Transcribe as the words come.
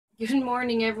Good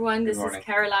morning, everyone. This morning. is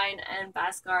Caroline and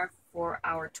Bhaskar for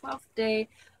our 12th day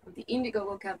of the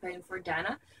Indiegogo campaign for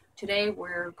Dana. Today,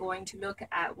 we're going to look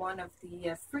at one of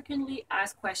the frequently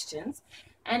asked questions,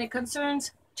 and it concerns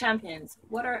champions.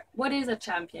 What is a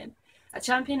champion? A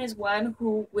champion is one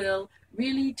who will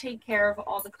really take care of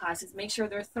all the classes, make sure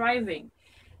they're thriving.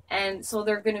 And so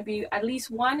they're going to be at least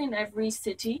one in every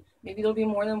city. Maybe there'll be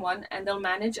more than one, and they'll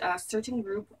manage a certain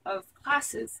group of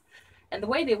classes. And the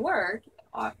way they work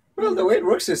Well, the way it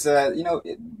works is,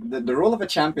 the role of a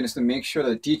champion is to make sure that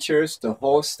the teachers, the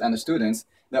host, and the students,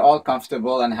 they're all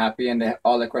comfortable and happy and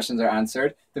all their questions are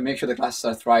answered, to make sure the classes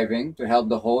are thriving, to help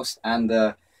the host and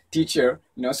the teacher,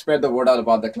 spread the word out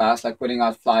about the class, like putting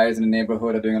out flyers in the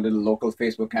neighborhood or doing a little local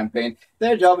Facebook campaign.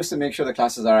 Their job is to make sure the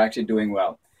classes are actually doing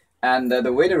well. And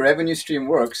the way the revenue stream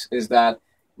works is that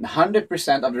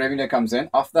 100% of the revenue that comes in,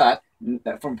 of that,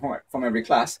 from every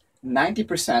class,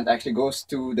 90% actually goes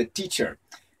to the teacher.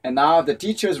 And now if the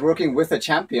teacher is working with a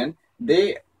champion,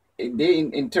 they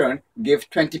in turn give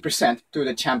 20% to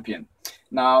the champion.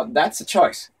 Now that's a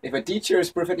choice. If a teacher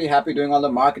is perfectly happy doing all the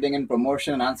marketing and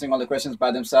promotion and answering all the questions by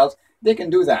themselves, they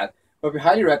can do that. But we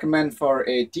highly recommend for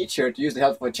a teacher to use the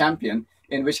help of a champion,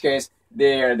 in which case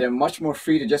they're much more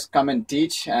free to just come and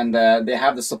teach, and they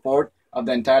have the support of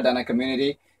the entire Dana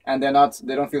community, and they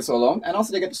don't feel so alone, and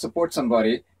also they get to support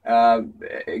somebody,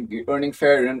 earning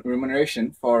fair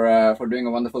remuneration for doing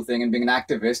a wonderful thing and being an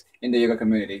activist in the yoga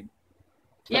community.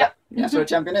 Yeah. That's what a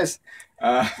champion is.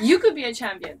 You could be a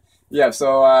champion. Yeah,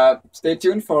 so stay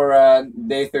tuned for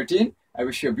day 13. I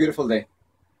wish you a beautiful day.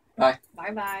 Bye.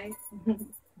 Bye-bye.